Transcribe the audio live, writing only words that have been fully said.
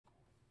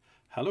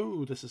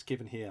Hello, this is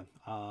Kevin here.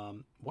 What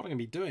I'm going to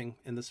be doing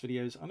in this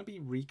video is I'm going to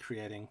be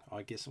recreating,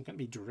 I guess I'm going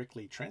to be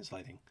directly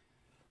translating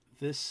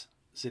this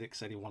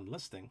ZX81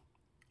 listing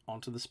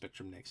onto the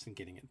Spectrum Next and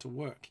getting it to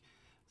work.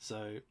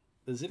 So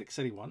the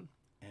ZX81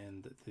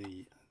 and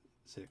the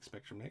ZX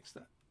Spectrum Next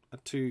are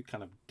two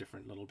kind of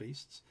different little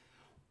beasts.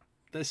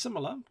 They're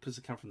similar because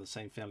they come from the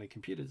same family of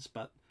computers,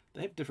 but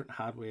they have different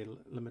hardware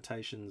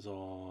limitations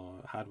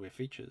or hardware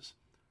features.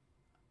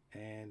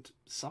 And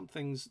some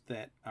things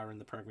that are in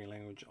the programming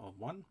language of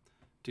one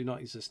do not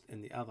exist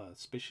in the other.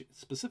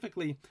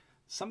 Specifically,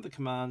 some of the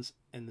commands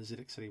in the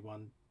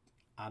ZX81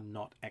 are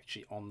not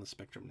actually on the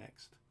Spectrum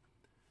Next.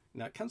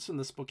 Now it comes from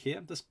this book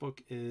here. This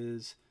book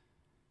is,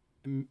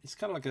 it's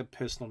kind of like a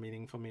personal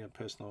meaning for me, a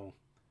personal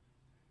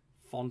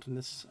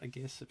fondness, I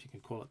guess, if you can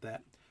call it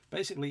that.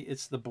 Basically,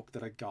 it's the book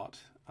that I got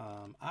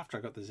after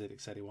I got the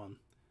ZX81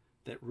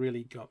 that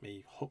really got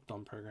me hooked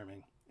on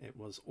programming. It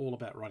was all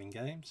about writing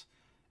games.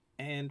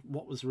 And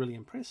what was really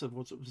impressive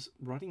was it was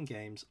writing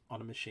games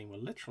on a machine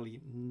with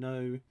literally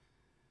no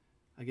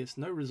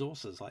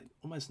resources, like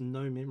almost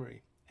no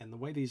memory. And the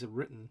way these are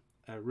written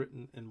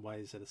in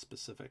ways that are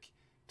specific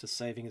to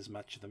saving as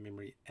much of the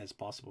memory as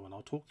possible. And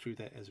I'll talk through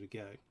that as we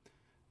go.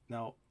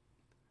 Now,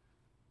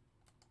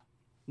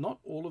 not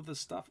all of this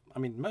stuff, I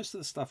mean, most of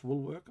the stuff will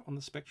work on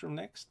the Spectrum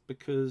Next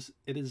because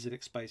it is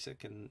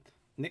ZXBasic, and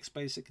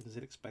NextBasic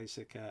and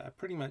ZXBasic are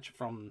pretty much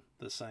from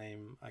the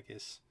same, I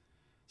guess,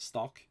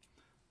 stock.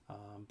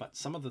 But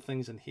some of the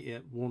things in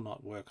here will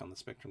not work on the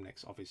Spectrum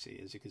Next,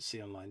 obviously. As you can see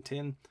on line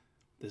 10,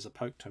 there's a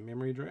poke to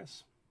memory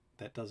address.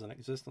 That doesn't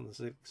exist on the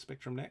ZX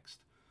Spectrum Next.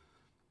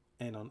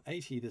 And on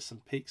 80, there's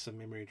some peaks of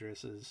memory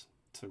addresses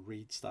to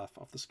read stuff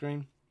off the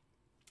screen.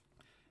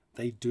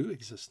 They do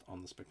exist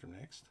on the Spectrum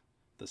Next,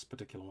 this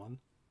particular one.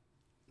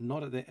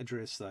 Not at that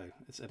address though,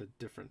 it's at a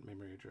different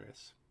memory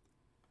address.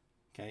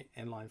 Okay,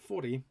 and line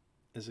 40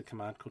 is a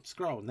command called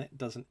scroll, and that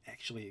doesn't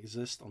actually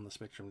exist on the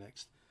Spectrum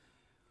Next.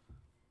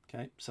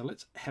 Okay, so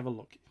let's have a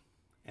look,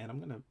 and I'm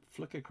going to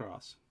flick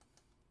across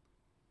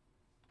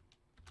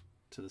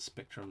to the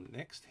Spectrum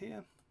Next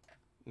here.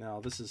 Now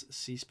this is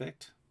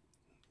CSpect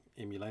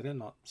emulator,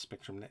 not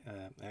Spectrum,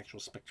 actual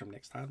Spectrum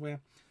Next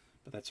hardware,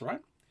 but that's all right.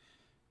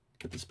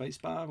 Hit the space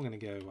bar. We're going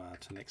to go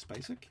to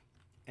NextBasic,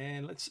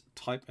 and let's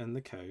type in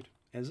the code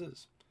as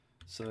is.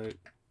 So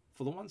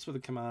for the ones with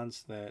the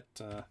commands that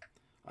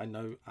I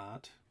know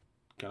aren't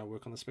going to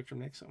work on the Spectrum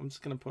Next, I'm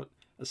just going to put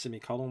a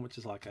semicolon, which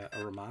is like a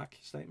remark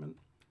statement.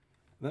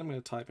 Then I'm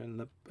going to type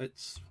in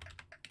it's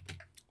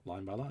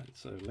line by line.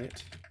 So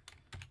let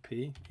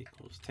p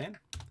equals 10.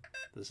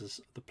 This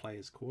is the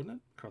player's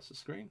coordinate across the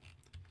screen.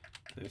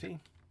 30.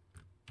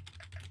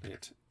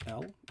 Let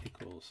l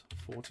equals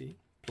 40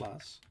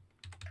 plus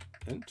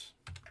int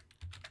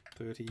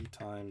 30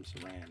 times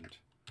rand.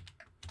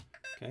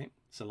 Okay,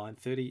 so line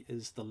 30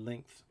 is the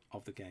length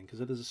of the game because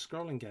it is a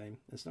scrolling game.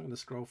 It's not going to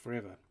scroll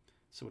forever.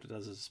 So what it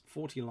does is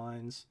 40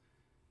 lines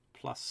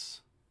plus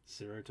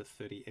 0 to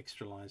 30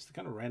 extra lines to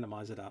kind of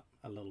randomize it up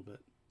a little bit.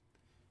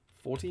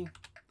 40,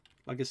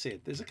 like I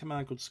said, there's a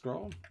command called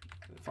scroll.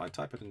 If I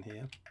type it in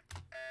here,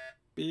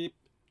 beep,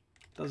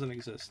 doesn't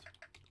exist.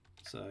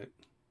 So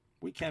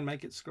we can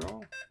make it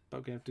scroll, but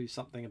we're going to have to do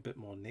something a bit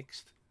more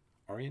next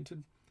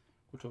oriented.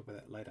 We'll talk about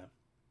that later.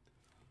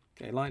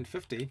 Okay, line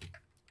 50,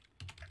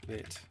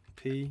 let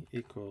p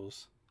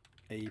equals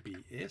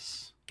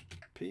ABS,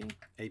 p,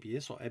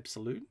 ABS or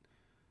absolute.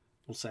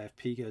 We'll say if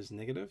p goes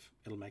negative,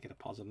 it'll make it a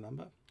positive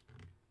number.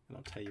 And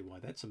I'll tell you why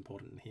that's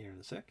important here in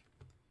a sec.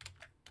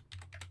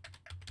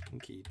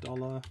 And key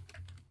 $.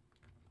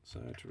 So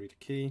to read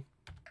a key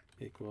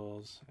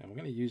equals, and we're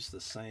going to use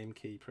the same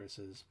key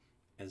presses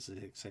as the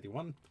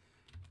ZX81,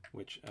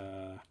 which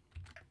are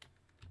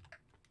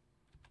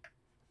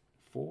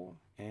 4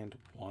 and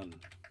 1.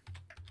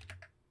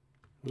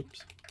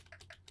 Oops.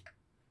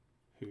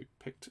 Who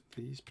picked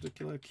these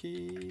particular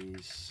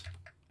keys?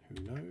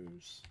 Who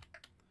knows?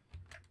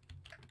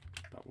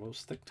 But we'll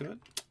stick to it.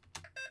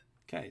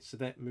 Okay, so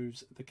that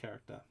moves the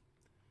character.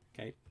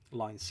 Okay,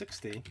 line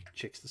 60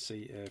 checks to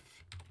see if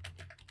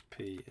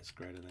p is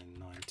greater than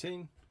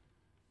 19.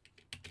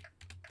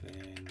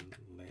 Then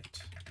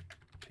let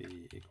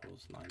p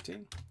equals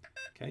 19.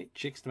 Okay,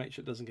 checks to make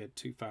sure it doesn't get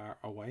too far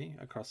away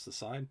across the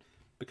side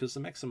because the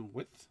maximum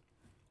width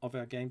of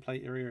our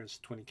gameplay area is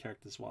 20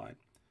 characters wide.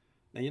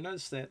 Now you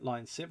notice that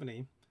line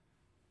 70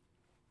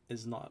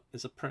 is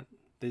a print.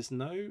 There's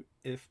no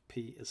if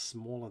p is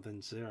smaller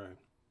than 0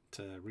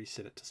 to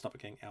reset it to stop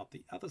it going out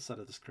the other side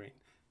of the screen.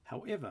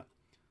 However,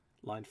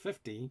 line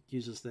 50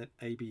 uses that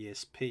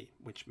ABSP,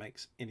 which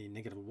makes any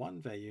 -1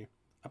 value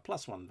a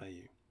 +1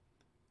 value.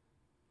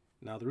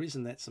 Now the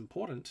reason that's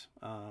important,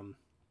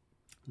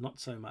 not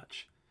so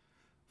much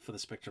for the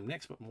Spectrum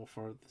Next, but more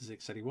for the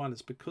ZX81,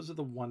 is because of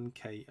the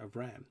 1K of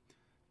RAM.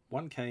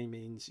 1K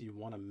means you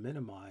want to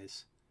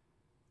minimize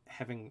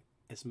having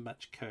as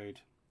much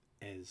code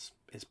as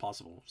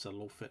possible, so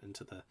it'll all fit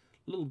into the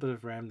little bit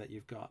of RAM that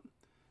you've got.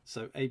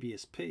 So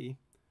ABSP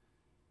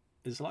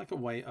is like a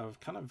way of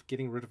kind of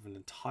getting rid of an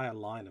entire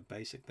line of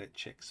BASIC that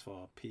checks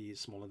for p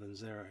is smaller than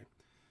 0.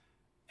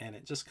 and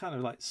it just kind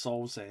of like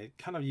solves that. It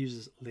kind of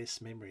uses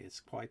less memory. It's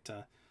quite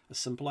a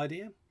simple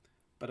idea,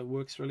 but it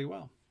works really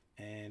well.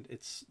 And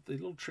it's the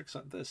little tricks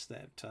like this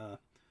that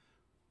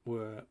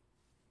were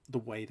the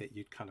way that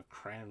you'd kind of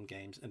cram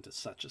games into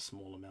such a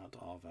small amount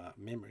of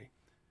memory.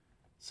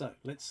 So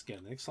let's go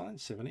to the next line.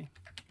 70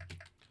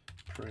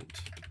 print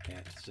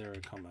at 0,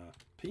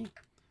 p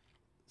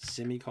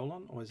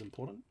semicolon, always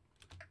important.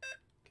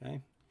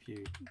 Okay, if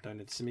you don't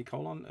hit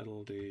semicolon,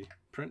 it'll do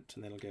print,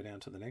 and then it'll go down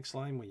to the next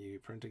line where you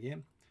print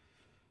again.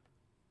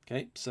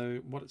 Okay, so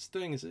what it's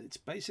doing is it's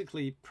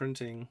basically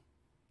printing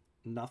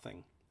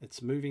nothing.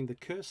 It's moving the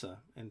cursor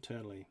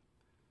internally.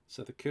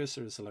 So the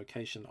cursor is the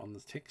location on the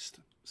text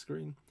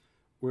screen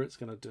where it's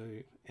going to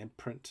do and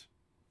print.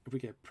 If we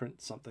go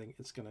print something,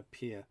 it's going to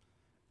appear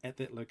at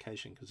that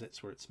location because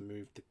that's where it's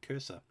moved the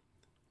cursor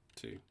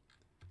to.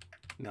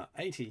 Now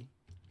 80,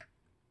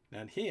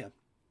 now in here,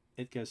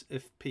 it goes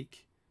if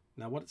peak.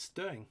 Now what it's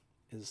doing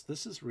is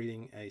this is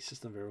reading a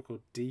system variable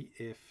called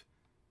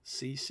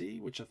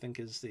dfcc, which I think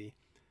is the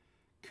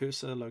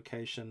cursor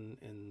location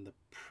in the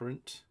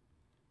print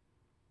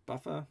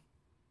buffer,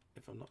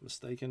 if I'm not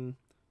mistaken.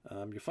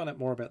 You'll find out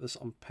more about this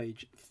on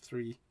page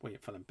 3. Well,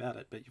 you'll find about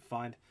it, but you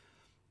find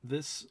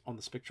this on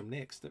the Spectrum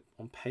Next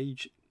on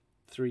page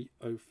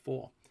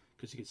 304,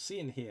 because you can see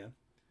in here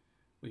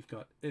we've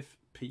got if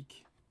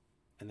peak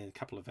and then a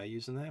couple of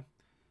values in there.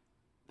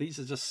 These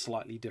are just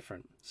slightly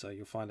different, so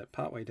you'll find it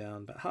partway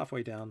down, but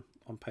halfway down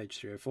on page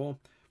 304.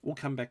 We'll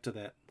come back to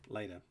that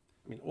later.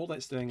 I mean, all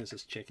that's doing is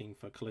just checking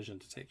for collision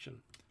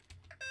detection.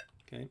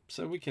 Okay,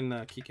 so we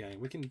can keep going.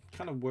 We can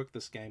kind of work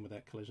this game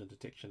without collision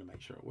detection to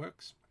make sure it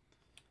works.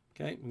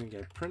 Okay, we're going to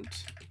go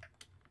print,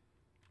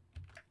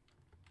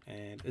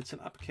 and it's an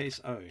uppercase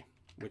O,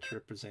 which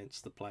represents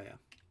the player,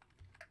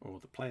 or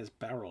the player's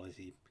barrel as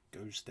he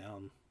goes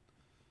down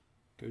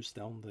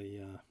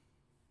the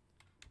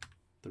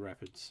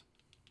rapids.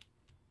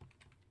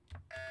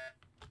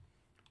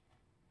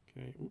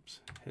 Okay, oops,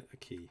 hit a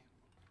key.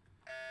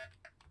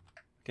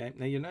 Okay,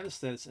 now you'll notice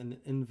that it's an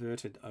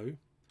inverted O.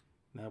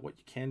 Now what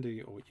you can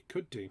do, or what you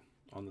could do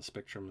on the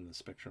Spectrum and the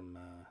Spectrum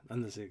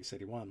and the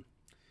ZX81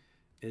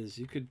 is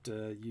you could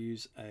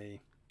use a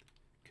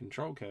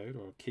control code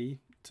or a key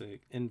to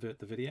invert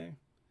the video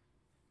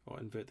or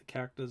invert the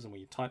characters, and when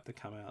you type they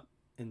come out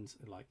in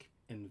like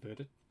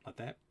inverted like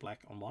that, black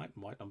on white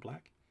and white on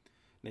black.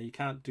 Now you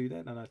can't do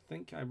that, and I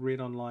think I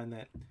read online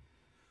that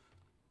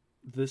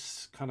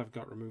this kind of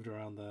got removed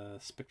around the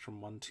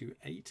Spectrum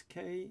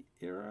 128K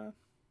era.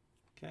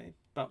 Okay,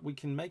 but we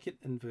can make it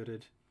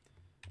inverted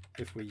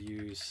if we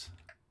use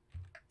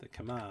the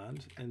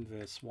command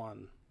inverse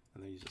 1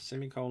 and then use a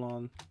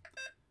semicolon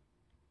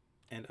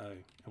and O,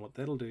 and what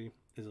that'll do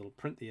is it'll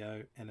print the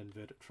O and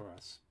invert it for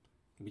us.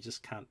 We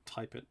just can't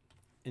type it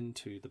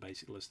into the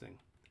basic listing.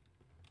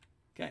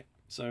 Okay,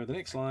 so the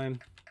next line,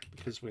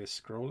 because we're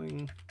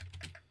scrolling,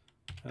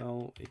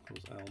 L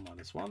equals L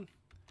minus 1,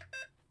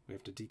 we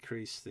have to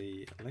decrease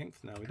the length.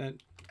 Now we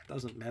don't,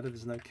 doesn't matter,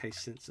 there's no case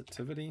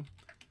sensitivity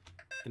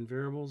in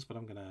variables, but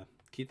I'm going to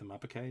keep them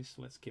uppercase.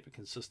 Let's keep it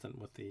consistent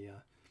with the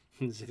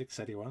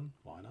ZX81,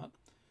 why not?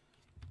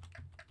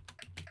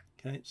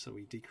 Okay, so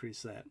we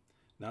decrease that.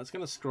 Now it's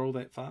going to scroll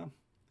that far,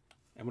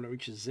 and when it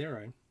reaches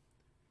 0,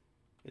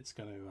 it's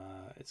going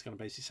to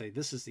basically say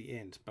this is the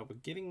end. But we're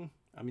getting,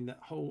 I mean, the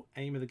whole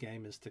aim of the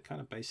game is to kind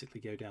of basically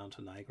go down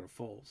to Niagara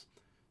Falls.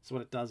 So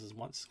what it does is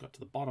once it's got to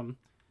the bottom,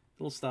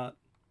 it'll start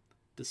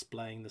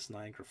displaying this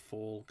Niagara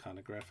Fall kind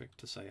of graphic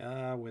to say,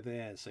 ah, we're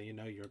there, so you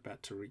know you're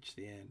about to reach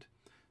the end.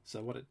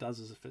 So what it does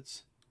is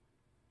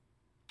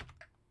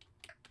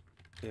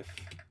if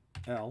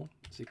L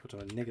is equal to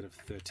a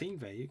 -13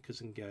 value,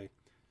 because it can go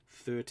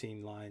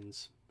 13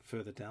 lines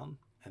further down,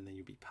 and then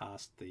you'll be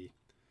past the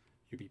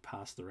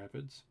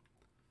rapids.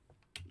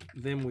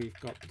 Then we've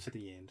got to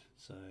the end,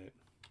 so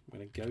we're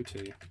going to go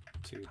to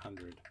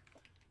 200.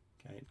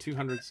 Okay,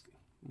 200's,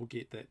 we'll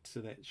get that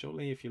to that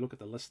shortly. If you look at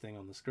the listing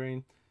on the screen,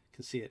 you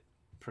can see it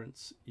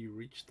prints you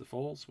reached the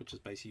falls, which is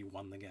basically you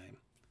won the game.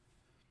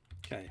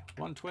 Okay,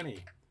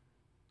 120.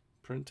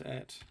 Print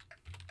at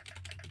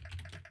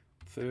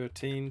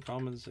 13,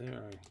 comma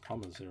 0,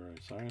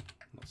 sorry,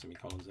 not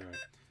semicolon 0.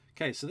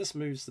 Okay, so this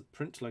moves the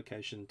print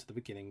location to the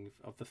beginning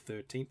of the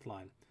 13th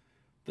line.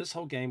 This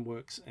whole game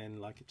works in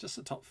like just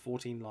the top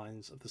 14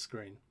 lines of the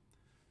screen.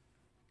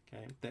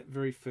 Okay, that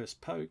very first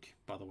poke,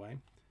 by the way,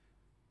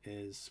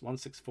 is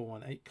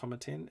 16418,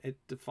 10. It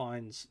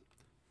defines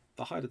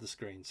the height of the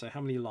screen. So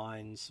how many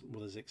lines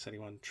will the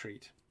ZX81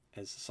 treat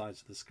as the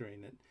size of the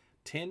screen? At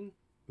 10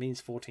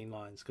 means 14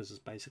 lines, because it's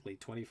basically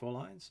 24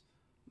 lines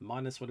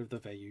minus whatever the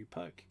value you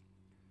poke.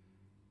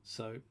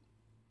 So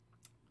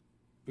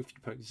if you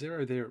poke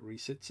 0 there, it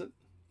resets it.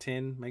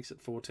 10 makes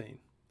it 14.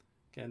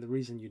 Okay, and the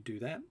reason you do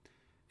that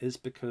is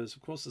because,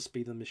 of course, the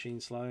speed of the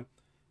machine's slow.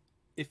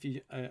 If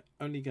you are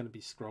only going to be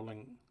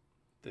scrolling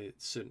the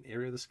certain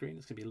area of the screen,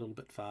 it's going to be a little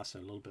bit faster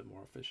and a little bit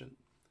more efficient.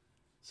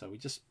 So we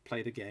just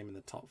play the game in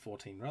the top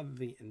 14 rather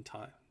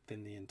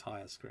than the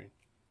entire screen.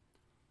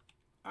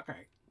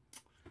 Okay,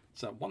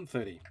 so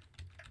 130.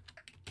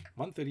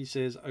 130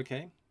 says,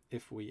 okay,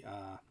 if we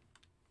are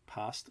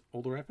past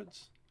all the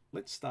rapids,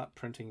 let's start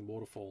printing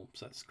waterfall,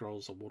 so it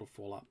scrolls a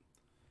waterfall up.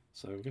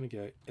 So we're going to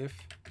go if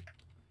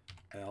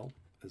L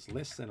is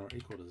less than or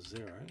equal to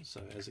 0,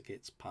 so as it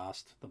gets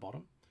past the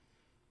bottom,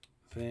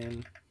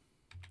 then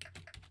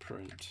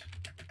print,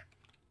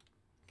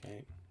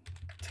 okay,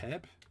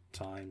 tab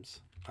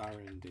times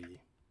RND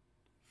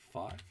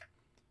 5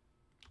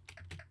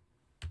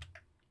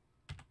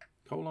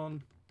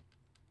 colon,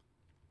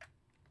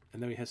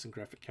 and then we have some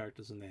graphic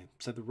characters in there.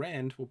 So the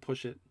rand will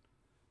push it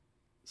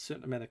a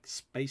certain amount of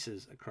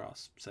spaces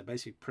across. So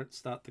basically print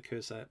start the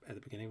cursor at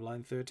the beginning of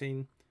line 13,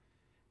 and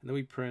then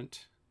we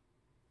print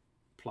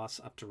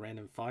plus up to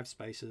random 5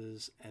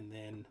 spaces, and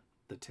then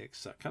the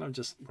text. So it kind of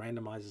just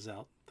randomizes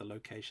out the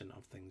location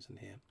of things in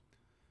here.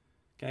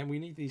 Okay, and we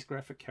need these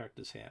graphic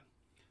characters here.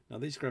 Now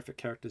these graphic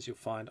characters you'll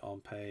find on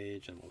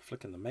page, and we'll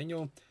flick in the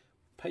manual,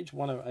 page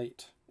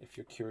 108 if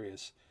you're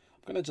curious.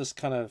 I'm going to just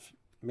kind of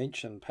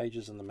mention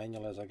pages in the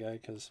manual as I go,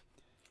 because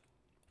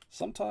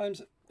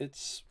sometimes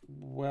it's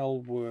well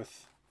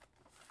worth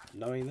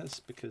knowing this,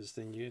 because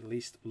then you at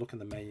least look in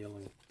the manual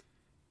and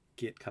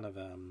get kind of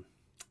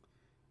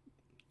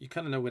you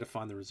kind of know where to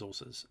find the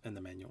resources in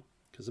the manual,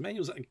 because the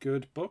manual's a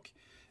good book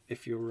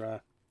if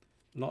you're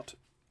not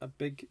a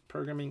big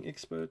programming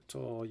expert,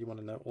 or you want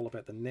to know all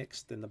about the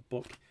Next. Then the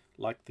book,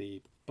 like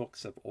the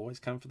books have always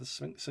come for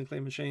the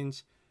Sinclair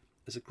machines,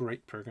 is a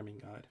great programming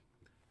guide.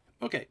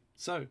 Okay,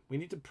 so we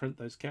need to print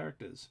those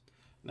characters.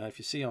 Now if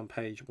you see on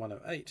page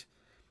 108, it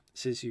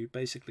says you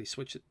basically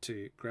switch it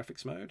to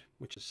graphics mode,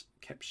 which is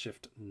Cap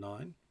Shift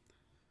 9.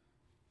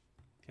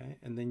 Okay,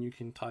 and then you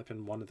can type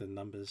in one of the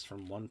numbers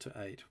from 1 to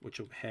 8, which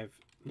will have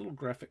little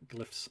graphic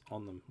glyphs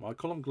on them. Well, I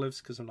call them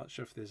glyphs because I'm not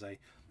sure if there's a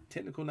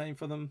technical name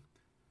for them,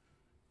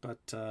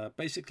 but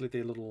basically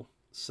they're little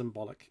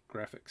symbolic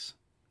graphics,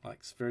 like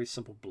very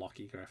simple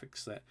blocky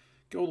graphics that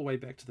go all the way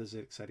back to the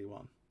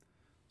ZX81.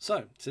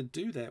 So to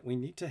do that, we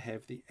need to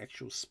have the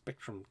actual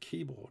Spectrum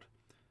keyboard,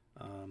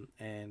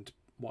 and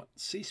what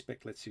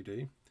CSpec lets you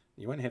do,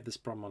 you won't have this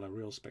problem on a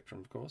real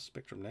Spectrum, of course,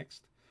 Spectrum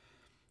Next,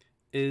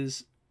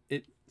 is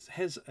it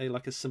has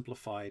like a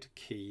simplified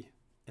key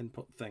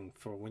input thing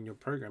for when you're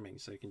programming,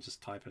 so you can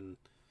just type in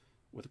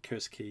with the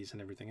cursor keys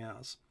and everything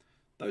else.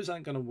 Those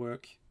aren't going to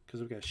work because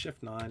we've got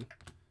Shift 9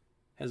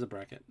 has a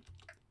bracket.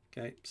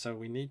 Okay, so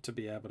we need to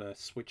be able to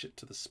switch it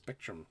to the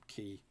Spectrum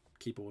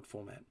keyboard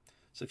format.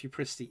 So if you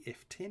press the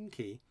F10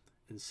 key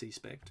in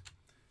CSpec,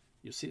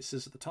 you'll see it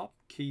says at the top,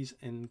 keys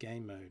in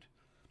game mode.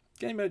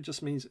 Game mode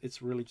just means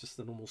it's really just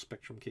the normal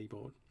Spectrum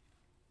keyboard.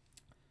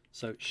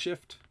 So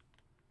Shift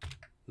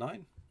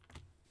 9,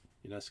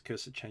 you notice the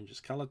cursor changes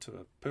color to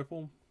a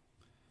purple,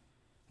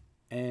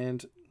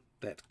 and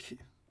that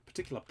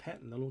particular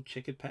pattern, the little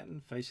checkered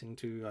pattern facing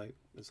to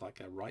it's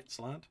like a right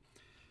slant,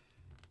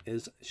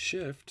 is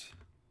Shift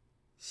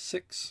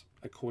 6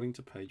 according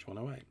to page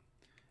 108.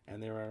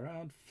 And there are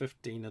around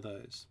 15 of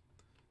those.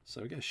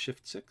 So we go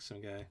Shift 6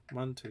 and we go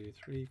 1, 2,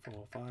 3, 4,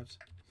 5, 6,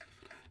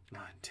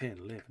 9, 10,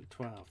 11,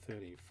 12,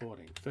 13,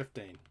 14,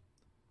 15. And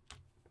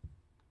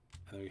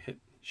then we hit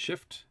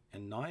Shift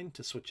and 9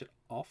 to switch it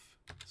off.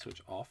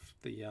 Switch off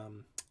the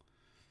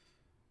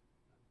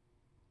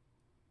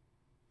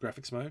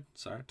graphics mode.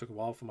 Sorry, it took a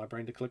while for my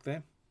brain to click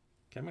there.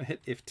 Okay, I'm going to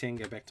hit F10,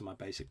 go back to my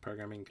basic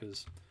programming,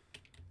 because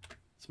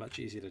it's much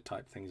easier to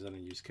type things in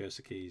and use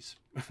cursor keys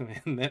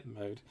in that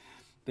mode.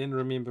 Then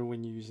remember,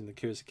 when you're using the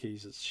cursor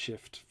keys, it's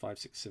Shift 5,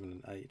 6, 7,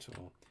 and 8,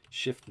 or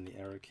Shift and the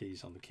arrow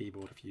keys on the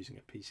keyboard if you're using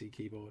a PC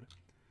keyboard.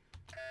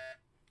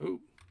 Oh,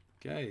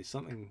 okay,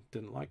 something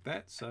didn't like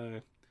that, so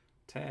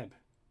Tab.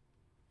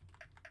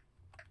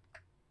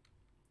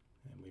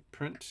 And we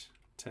print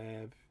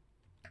Tab.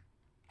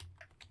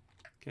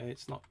 Okay,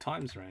 it's not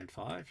times rand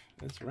 5,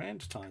 it's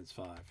rand times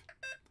 5,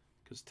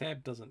 because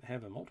Tab doesn't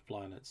have a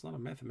multiplier in it. It's not a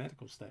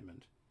mathematical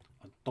statement.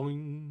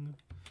 Doing.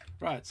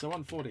 Right, so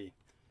 140.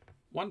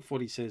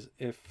 140 says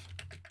if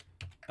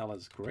L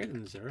is greater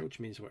than 0, which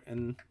means we're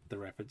in the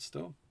rapid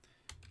still,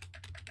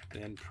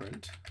 then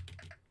print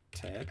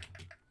tab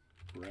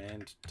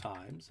rand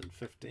times and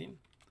 15.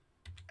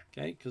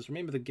 Okay, because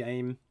remember the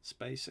game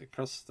space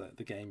across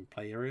the game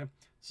play area,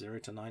 0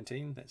 to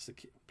 19, that's the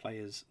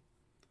players,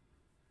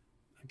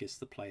 I guess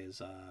the players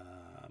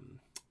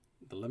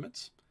the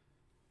limits.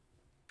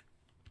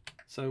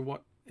 So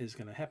what is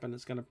going to happen,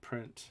 it's going to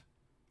print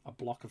a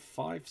block of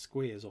 5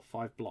 squares or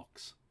 5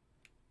 blocks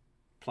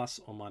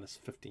plus or minus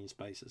 15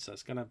 spaces. So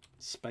it's going to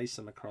space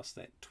them across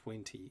that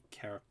 20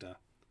 character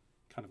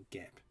kind of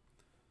gap.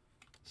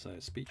 So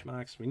speech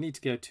marks, we need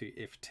to go to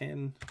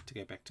F10 to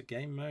go back to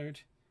game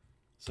mode.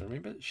 So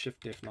remember,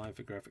 Shift F9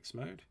 for graphics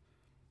mode,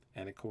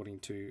 and according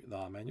to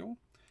the manual,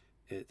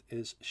 it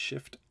is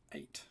Shift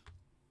 8.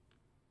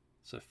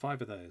 So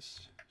 5 of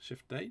those.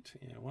 Shift 8,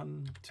 yeah,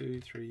 1,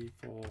 2, 3,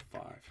 4,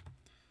 5.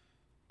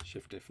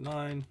 Shift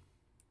F9.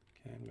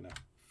 Okay, I'm going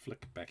to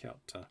flick back out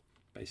to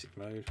basic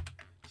mode.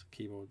 So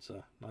keyboards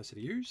are nicer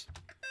to use.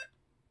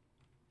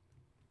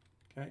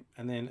 Okay,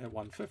 and then at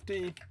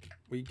 150,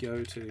 we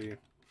go to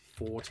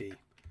 40,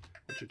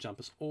 which will jump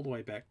us all the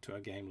way back to our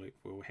game loop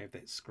where we'll have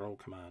that scroll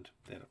command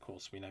that of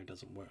course we know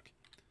doesn't work.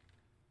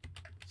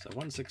 So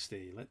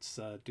 160, let's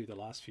do the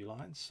last few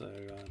lines. So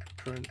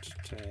print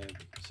tab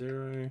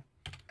 0,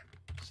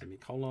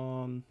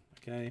 semicolon,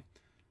 okay.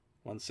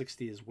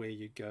 160 is where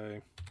you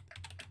go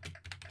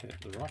hit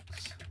the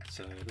rocks.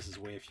 So this is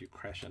where if you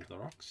crash into the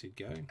rocks, you'd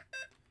go.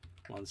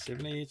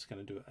 170, it's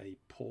going to do a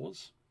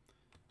pause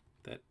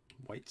that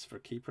waits for a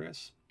key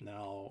press.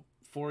 Now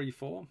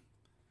 484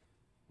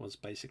 was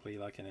basically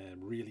like in a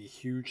really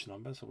huge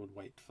number, so it would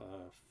wait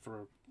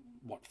for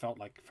what felt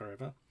like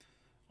forever.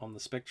 On the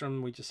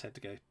Spectrum, we just had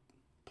to go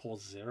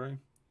pause 0.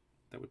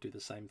 That would do the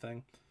same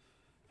thing.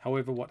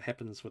 However, what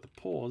happens with a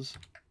pause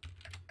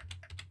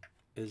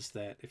is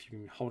that if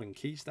you're holding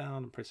keys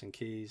down and pressing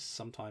keys,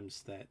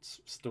 sometimes that's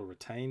still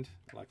retained,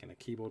 like in a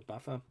keyboard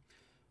buffer.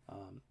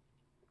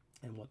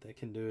 And what that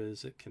can do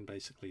is it can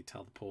basically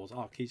tell the pause,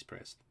 oh, keys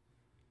pressed.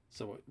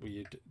 So what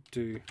you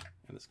do,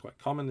 and it's quite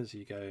common, is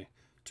you go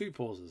 2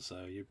 pauses.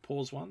 So you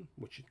pause 1,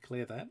 which you'd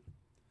clear that.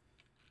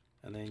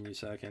 And then you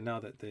say, okay, now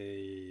that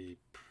the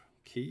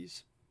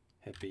keys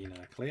have been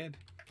cleared,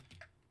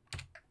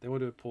 then we'll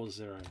do a pause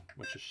 0,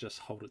 which is just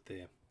hold it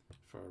there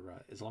for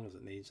as long as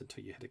it needs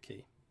until you hit a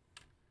key.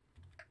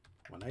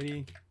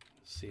 180,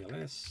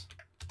 CLS,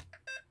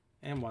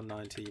 and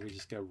 190, we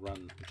just go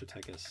run, which will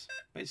take us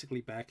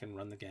basically back and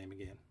run the game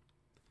again.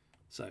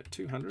 So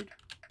 200,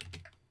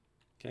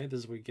 okay, this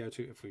is where we go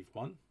to if we've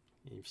won.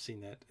 You've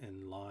seen that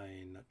in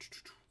line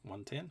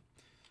 110.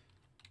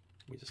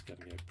 We just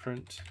got to go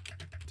print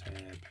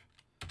tab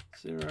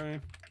 0.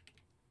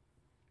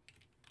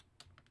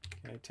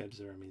 Okay, tab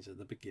 0 means at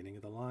the beginning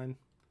of the line,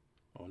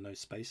 or no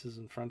spaces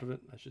in front of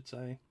it, I should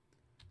say.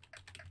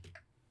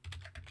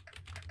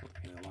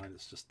 The line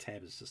is just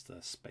tab is just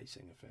a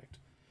spacing effect.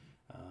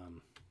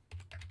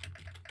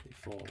 It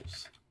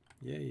falls.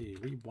 Yay,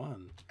 we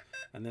won.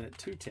 And then at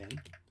 210,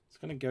 it's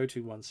going to go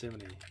to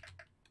 170.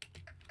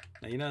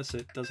 Now you notice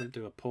it doesn't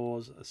do a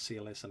pause, a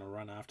CLS, and a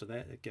run after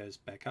that. It goes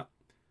back up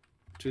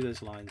to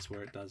those lines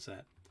where it does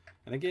that.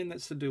 And again,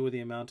 that's to do with the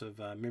amount of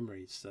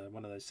memories.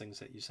 One of those things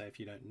that you say if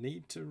you don't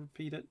need to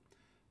repeat it,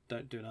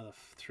 don't do another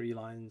 3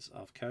 lines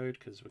of code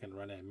because we're going to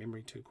run out of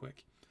memory too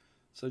quick.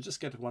 So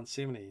just go to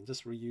 170 and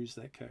just reuse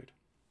that code.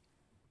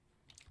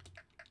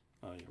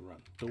 Oh, you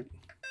run. Oh.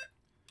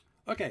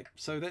 Okay,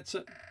 so that's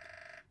it.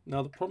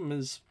 Now the problem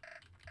is,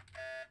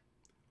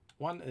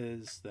 one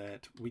is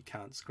that we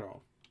can't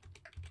scroll.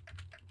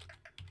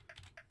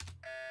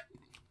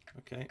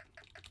 Okay,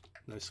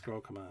 no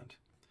scroll command.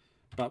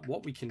 But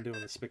what we can do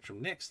in the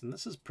Spectrum Next, and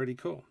this is pretty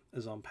cool,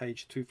 is on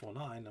page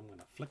 249. I'm going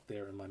to flick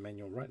there in my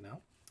manual right now.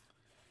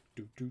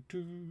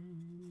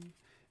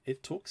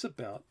 It talks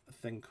about a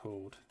thing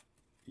called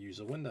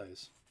user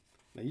windows.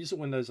 Now user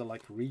windows are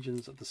like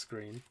regions of the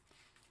screen,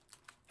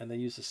 and they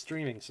use a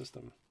streaming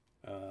system.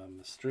 A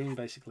stream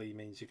basically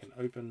means you can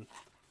open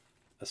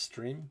a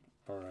stream,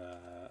 or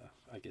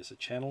I guess a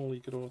channel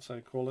you could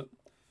also call it.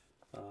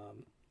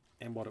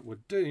 And what it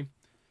would do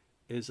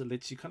is it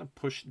lets you kind of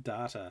push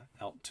data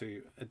out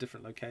to a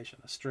different location,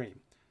 a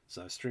stream.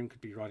 So a stream could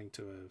be writing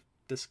to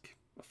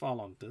a file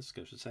on disk,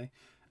 I should say,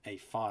 a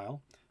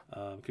file.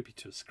 It could be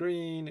to a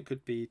screen, it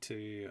could be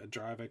to a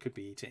driver, it could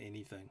be to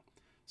anything.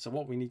 So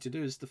what we need to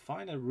do is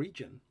define a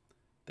region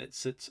that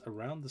sits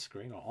around the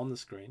screen or on the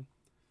screen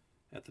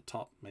at the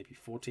top, maybe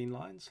 14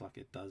 lines like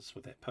it does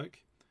with that poke.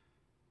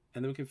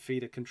 And then we can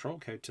feed a control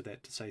code to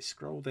that to say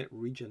scroll that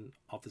region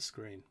of the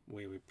screen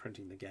where we're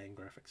printing the game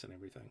graphics and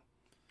everything.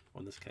 Or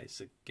in this case,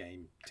 the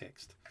game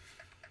text.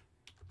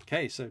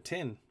 Okay, so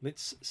 10,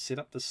 let's set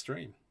up the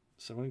stream.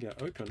 So I'm going to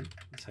go open.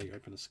 That's how you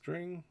open a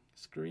stream.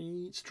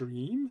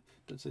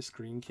 Don't say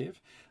screen, Kev.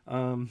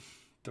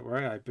 Don't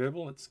worry, I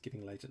burble. It's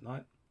getting late at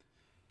night.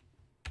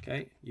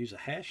 Okay, use a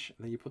hash,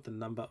 and then you put the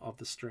number of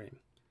the stream.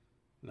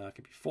 Now it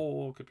could be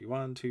 4, it could be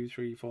 1, 2,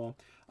 3, 4.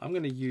 I'm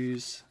going to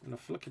use, and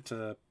if I look at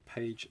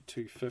page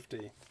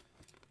 250,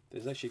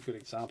 there's actually a good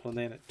example in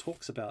there, and it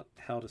talks about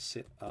how to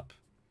set up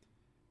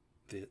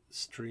the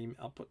stream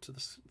output to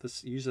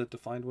this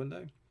user-defined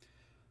window.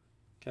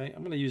 Okay,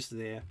 I'm going to use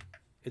there.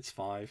 It's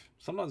 5.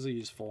 Sometimes I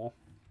use 4.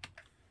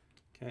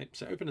 Okay,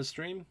 so open a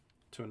stream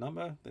to a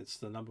number. That's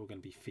the number we're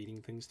going to be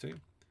feeding things to.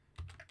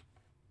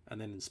 And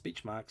then in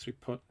speech marks, we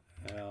put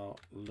our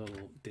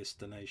little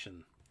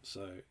destination.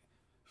 So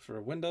for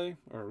a window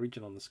or a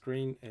region on the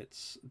screen,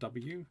 it's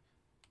W,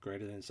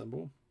 greater than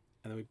symbol.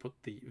 And then we put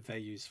the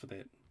values for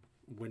that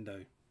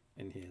window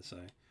in here. So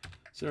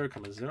 0,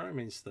 0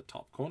 means the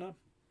top corner.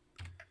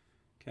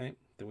 Okay,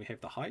 then we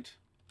have the height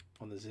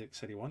on the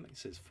ZX81. It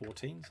says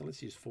 14. So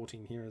let's use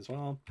 14 here as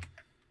well.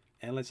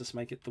 And let's just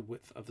make it the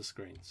width of the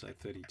screen, so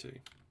 32.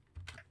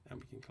 And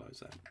we can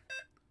close that.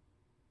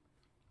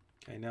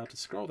 Okay, now to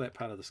scroll that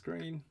part of the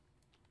screen,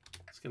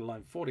 let's get a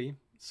line 40.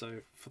 So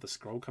for the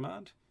scroll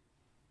command,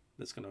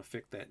 that's going to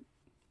affect that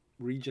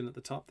region at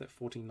the top, that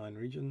 14.9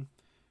 region.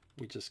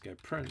 We just go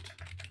print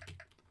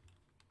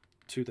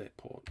to that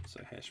port,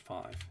 so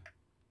 #5.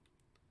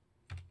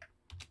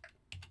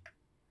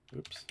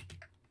 Oops.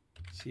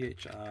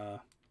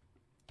 CHR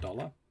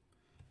 $.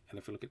 And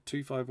if we look at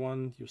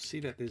 251, you'll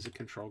see that there's a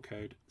control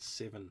code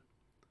 7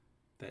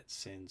 that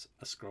sends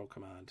a scroll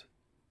command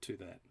to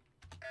that.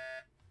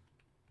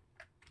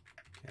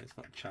 Okay, it's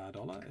not char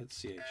dollar, it's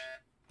ch.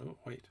 Oh,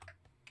 wait.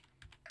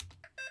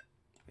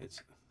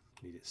 It's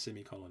need a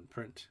semicolon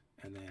print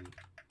and then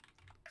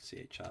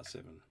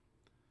chr7.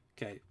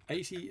 Okay,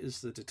 80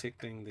 is the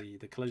detecting the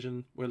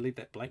collision. We'll leave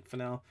that blank for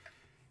now.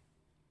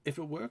 If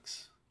it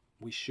works,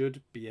 we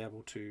should be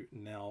able to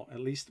now at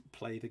least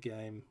play the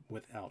game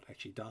without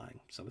actually dying.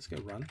 So let's go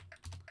run.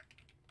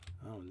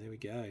 Oh, and there we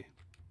go.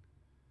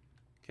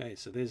 Okay,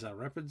 so there's our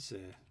rapids.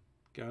 They're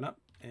going up,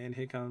 and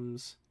here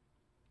comes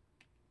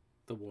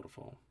the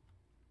waterfall.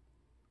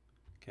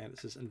 Okay, and it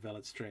says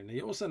invalid stream. Now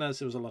you also notice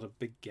there was a lot of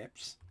big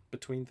gaps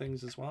between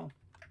things as well.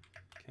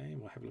 Okay, and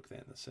we'll have a look at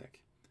that in a sec.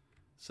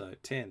 So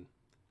 10,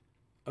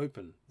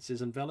 open. It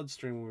says invalid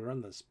stream when we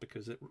run this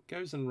because it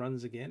goes and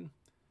runs again.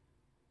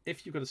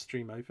 If you've got a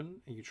stream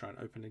open and you try and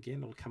open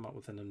again, it'll come up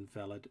with an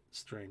invalid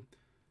stream.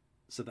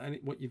 So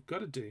what you've got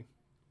to do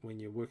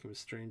when you're working with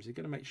streams, you've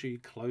got to make sure you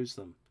close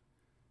them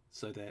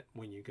so that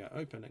when you go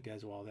open, it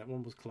goes, well, that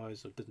one was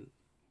closed or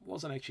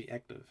wasn't actually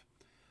active.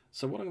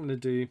 So what I'm going to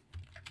do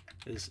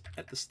is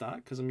at the start,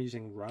 because I'm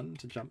using run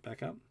to jump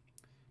back up,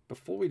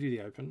 before we do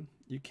the open,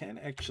 you can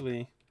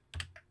actually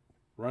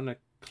run a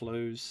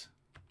close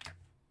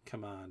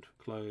command,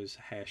 close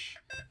hash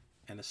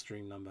and a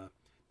stream number.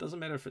 Doesn't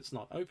matter if it's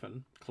not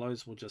open,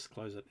 close will just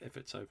close it if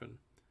it's open.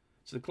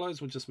 So the close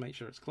will just make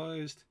sure it's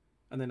closed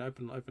and then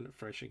open it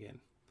fresh again.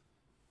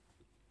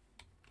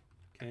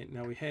 Okay,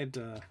 now we had,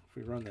 if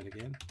we run that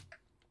again,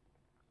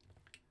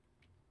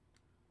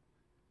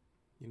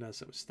 you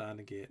notice it was starting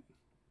to get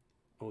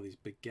all these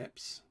big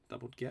gaps,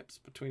 doubled gaps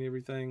between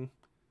everything.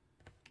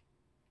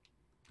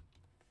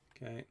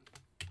 Okay,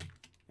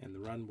 and the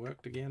run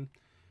worked again.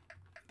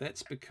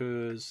 That's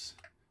because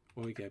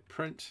when we go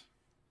print,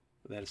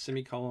 without a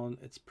semicolon,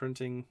 it's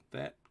printing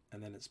that,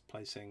 and then it's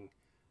placing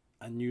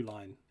a new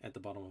line at the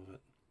bottom of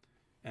it.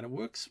 And it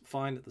works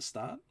fine at the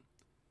start,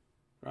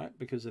 right?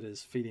 Because it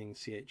is feeding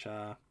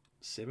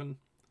chr7.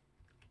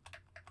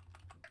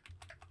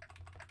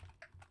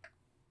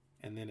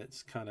 And then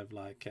it's kind of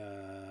like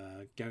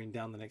going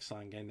down the next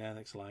line, going down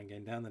the next line,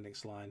 going down the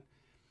next line.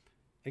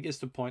 It gets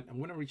to a point, and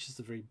when it reaches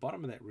the very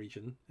bottom of that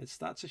region, it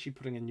starts actually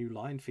putting a new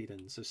line feed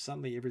in. So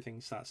suddenly everything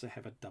starts to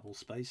have a double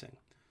spacing.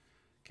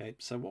 Okay,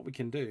 so what we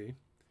can do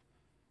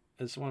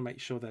is want to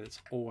make sure that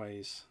it's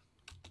always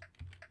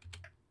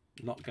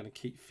not going to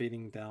keep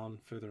feeding down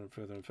further and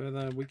further and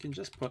further. We can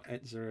just put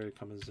at 0,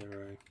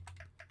 0.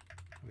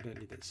 We don't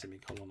need that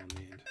semicolon on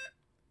the end.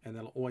 And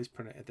they'll always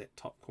print it at that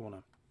top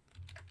corner.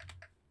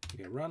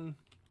 We go run.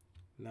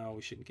 Now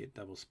we shouldn't get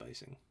double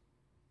spacing.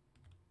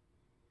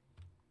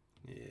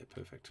 Yeah,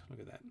 perfect. Look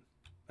at that.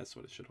 That's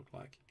what it should look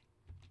like.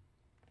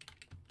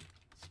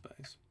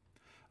 Space.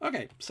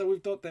 Okay, so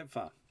we've got that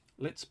far.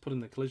 Let's put in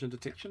the collision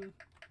detection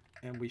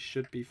and we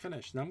should be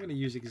finished. Now I'm going to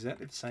use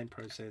exactly the same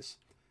process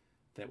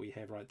that we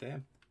have right there.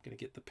 I'm going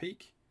to get the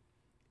peak,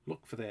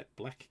 look for that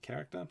black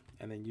character,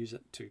 and then use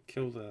it to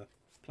kill the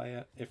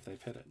player if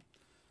they've hit it.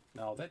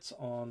 Now that's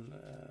on,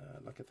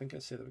 like I think I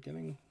said at the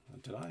beginning,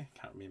 did I?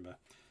 Can't remember.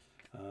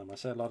 I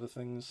say a lot of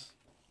things.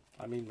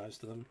 I mean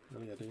most of them,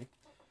 really I do.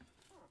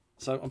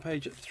 So on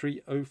page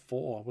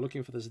 304, we're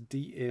looking for this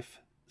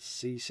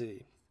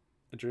DFCC,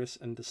 address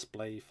and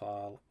display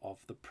file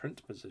of the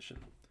print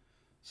position.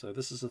 So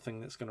this is the thing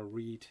that's going to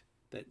read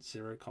that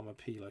 0,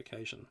 P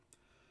location.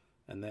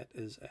 And that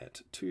is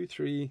at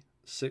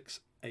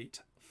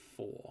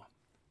 23684.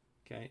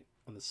 Okay,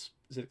 on this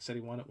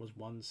ZX81 it was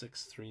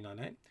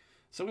 16398.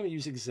 So I'm going to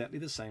use exactly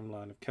the same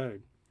line of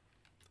code.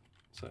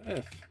 So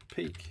if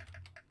peak,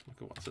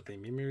 look at what's at the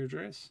memory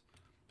address,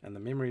 and the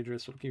memory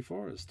address we're looking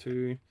for is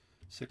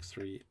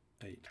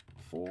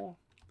 26384.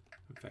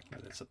 In fact, no,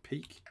 that's a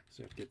peak, so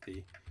you have to get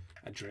the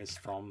address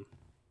from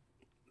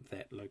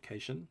that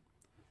location.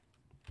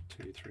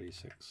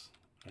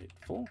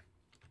 23684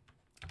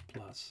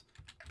 plus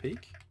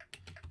peak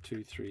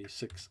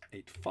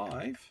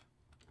 23685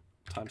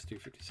 times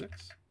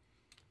 256.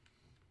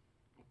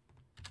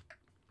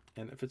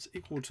 And if it's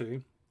equal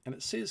to, and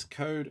it says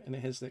code and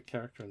it has that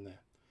character in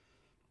there.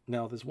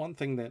 Now there's one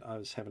thing that I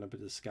was having a bit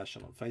of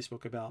discussion on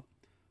Facebook about,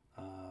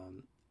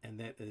 and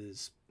that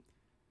is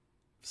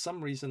for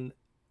some reason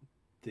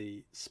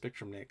the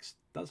Spectrum Next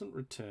doesn't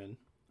return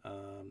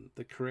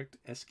the correct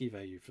ASCII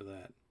value for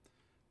that,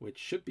 which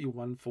should be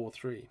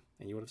 143,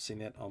 and you would have seen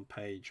that on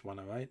page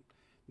 108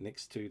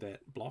 next to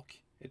that block.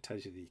 It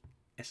tells you the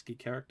ASCII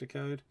character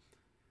code.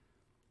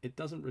 It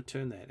doesn't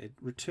return that. It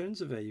returns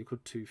a value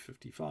called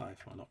 255,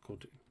 or not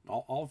called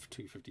of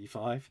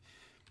 255.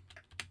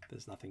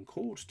 There's nothing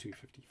called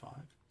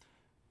 255.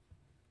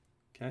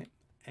 Okay,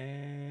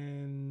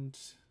 and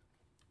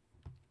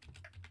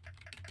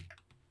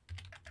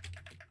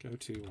go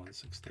to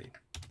 116.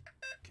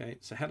 Okay,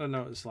 so how do I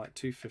know it's like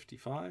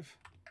 255?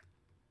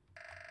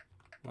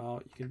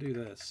 Well, you can do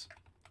this.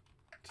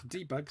 To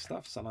debug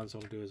stuff, sometimes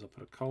what I'll do is I'll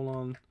put a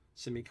colon,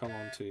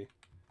 semicolon to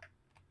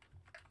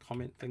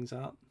comment things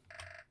out.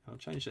 I'll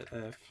change that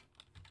if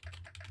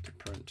to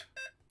print.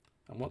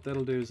 And what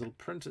that'll do is it'll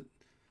print at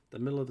the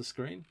middle of the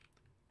screen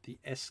the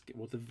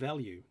the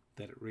value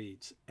that it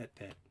reads at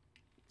that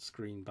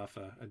screen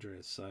buffer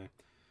address. So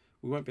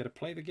we won't be able to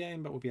play the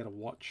game, but we'll be able to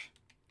watch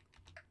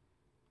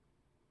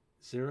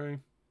 0,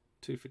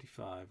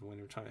 255. And when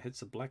every time it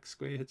hits a black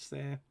square, hits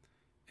there,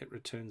 it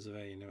returns a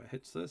value. Now it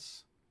hits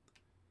this,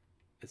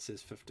 it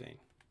says 15.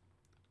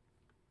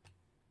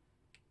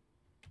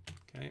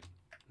 Okay,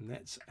 and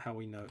that's how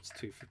we know it's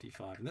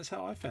 255. And that's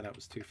how I found out it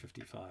was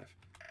 255.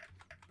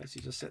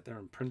 Basically just sat there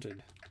and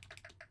printed.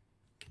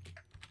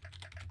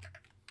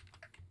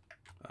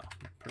 Oh,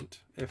 print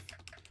if.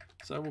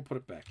 So we'll put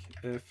it back.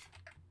 If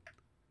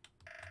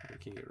we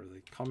can get rid of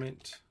the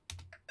comment.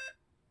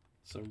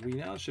 So we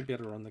now should be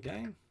able to run the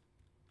game.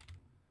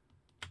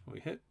 We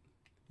hit,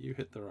 you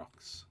hit the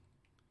rocks.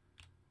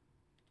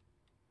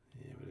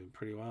 Yeah, we're doing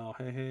pretty well.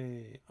 Hey,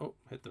 hey. Oh,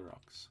 hit the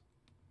rocks.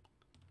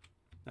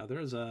 Now there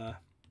is a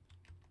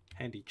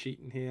handy cheat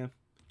in here.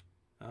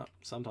 Oh,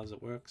 sometimes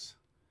it works.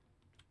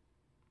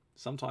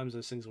 Sometimes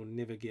those things will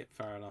never get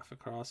far enough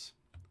across.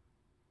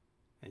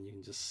 And you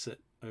can just sit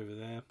over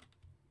there.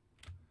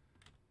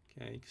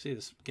 Okay, you can see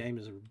this game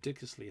is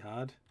ridiculously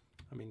hard.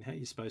 I mean, how are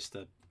you supposed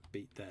to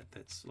beat that?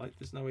 That's like,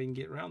 there's no way you can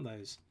get around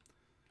those.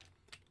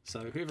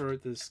 So whoever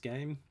wrote this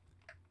game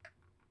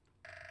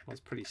was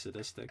pretty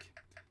sadistic.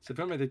 So if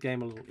I made the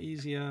game a little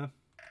easier,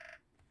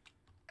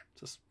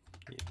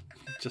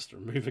 just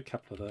remove a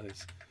couple of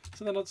those.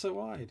 So they're not so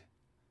wide.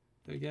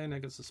 There we go, now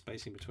got some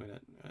spacing between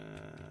it.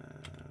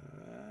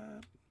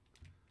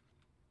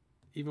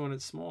 Even when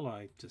it's small,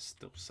 I just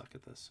still suck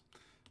at this.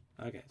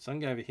 Okay, so I'm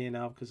going to go over here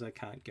now because I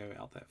can't go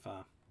out that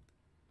far.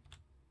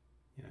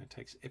 You know, it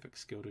takes epic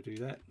skill to do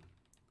that.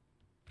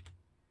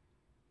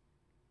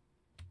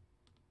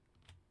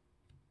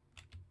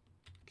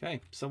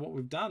 Okay, so what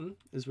we've done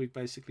is we've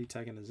basically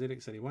taken a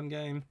ZX81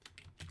 game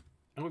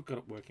and we've got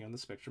it working on the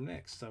Spectrum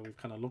Next. So we've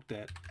kind of looked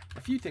at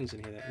a few things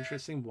in here that are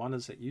interesting. One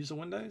is that user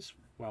windows,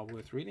 well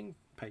worth reading,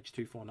 page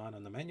 249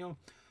 on the manual.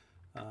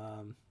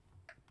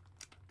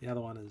 The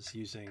other one is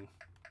using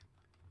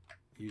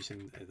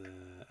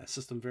a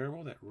system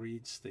variable that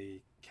reads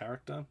the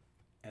character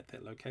at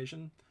that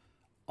location.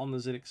 On the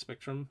ZX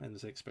Spectrum and the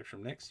ZX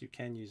Spectrum Next, you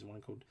can use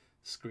one called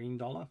screen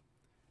dollar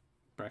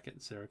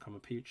bracket 0,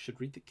 p, which should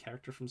read the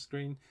character from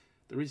screen.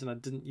 The reason I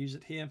didn't use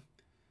it here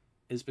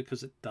is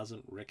because it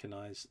doesn't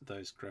recognize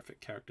those graphic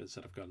characters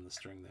that I've got in the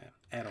string there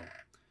at all,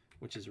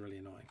 which is really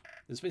annoying.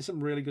 There's been some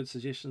really good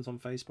suggestions on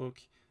Facebook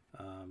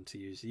to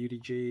use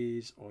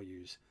UDGs or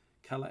use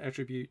color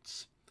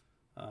attributes,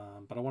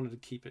 but I wanted to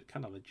keep it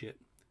kind of legit.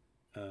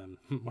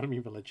 What I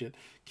mean by legit,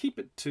 keep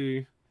it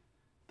to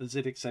the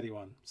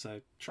ZX81.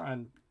 So try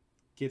and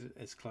get it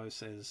as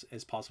close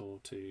as possible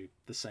to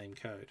the same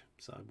code.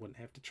 So I wouldn't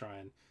have to try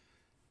and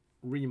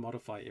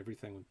remodify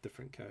everything with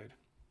different code.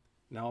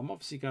 Now I'm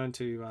obviously going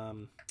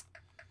to,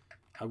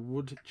 I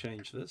would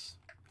change this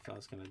if I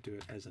was going to do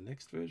it as a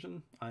next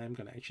version. I am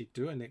going to actually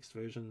do a next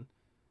version,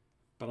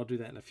 but I'll do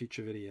that in a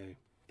future video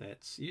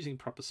that's using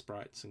proper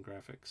sprites and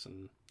graphics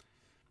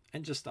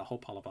and just a whole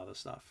pile of other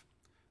stuff.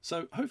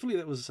 So hopefully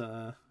that was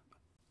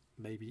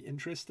maybe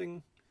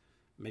interesting,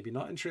 maybe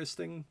not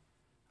interesting.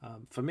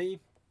 For me,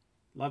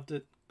 loved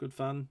it, good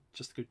fun,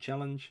 just a good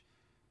challenge.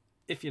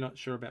 If you're not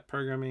sure about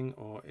programming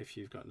or if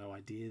you've got no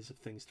ideas of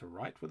things to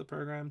write with a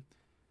program,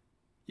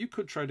 you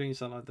could try doing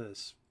something like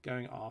this,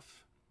 going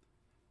off,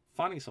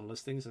 finding some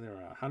listings, and there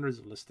are hundreds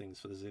of listings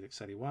for the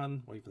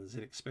ZX81 or even the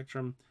ZX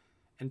Spectrum,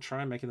 and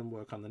try making them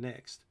work on the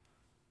Next.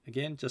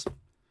 Again, just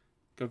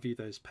go view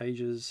those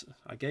pages.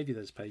 I gave you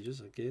those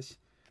pages, I guess,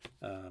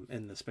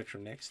 in the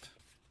Spectrum Next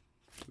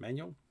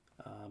manual,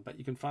 but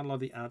you can find a lot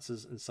of the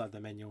answers inside the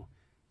manual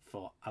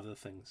for other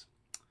things.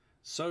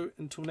 So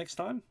until next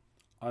time,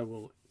 I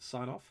will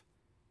sign off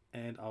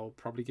and I'll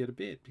probably get a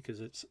bed because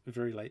it's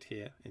very late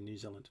here in New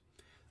Zealand.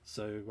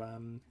 So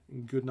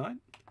good night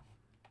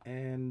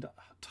and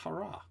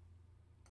ta-ra.